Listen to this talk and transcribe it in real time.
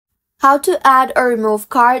How to add or remove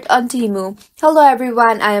card on Temu. Hello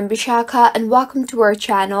everyone, I am Bishaka and welcome to our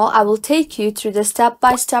channel. I will take you through the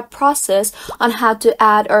step-by-step process on how to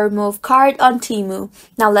add or remove card on Temu.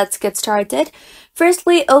 Now let's get started.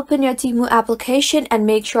 Firstly, open your Temu application and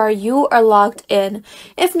make sure you are logged in.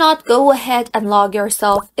 If not, go ahead and log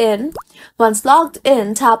yourself in. Once logged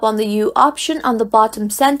in, tap on the U option on the bottom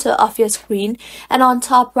center of your screen, and on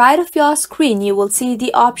top right of your screen you will see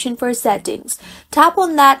the option for settings. Tap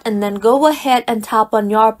on that and then go ahead and tap on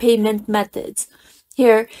your payment methods.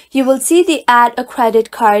 Here you will see the add a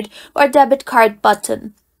credit card or debit card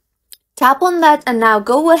button. Tap on that and now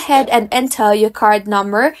go ahead and enter your card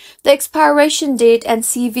number, the expiration date and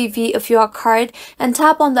CVV of your card, and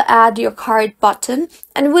tap on the add your card button,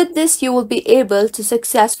 and with this you will be able to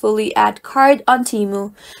successfully add card on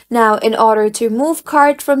Temu. Now in order to remove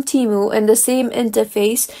card from Temu in the same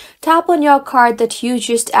interface, tap on your card that you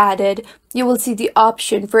just added. You will see the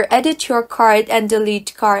option for edit your card and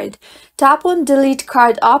delete card. Tap on delete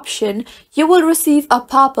card option. You will receive a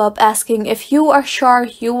pop-up asking if you are sure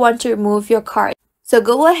you want to remove your card. So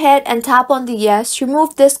go ahead and tap on the yes,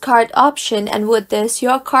 remove this card option, and with this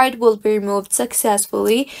your card will be removed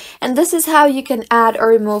successfully. And this is how you can add or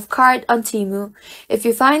remove card on Temu. If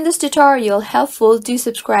you find this tutorial helpful, do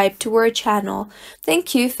subscribe to our channel.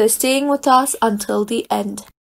 Thank you for staying with us until the end.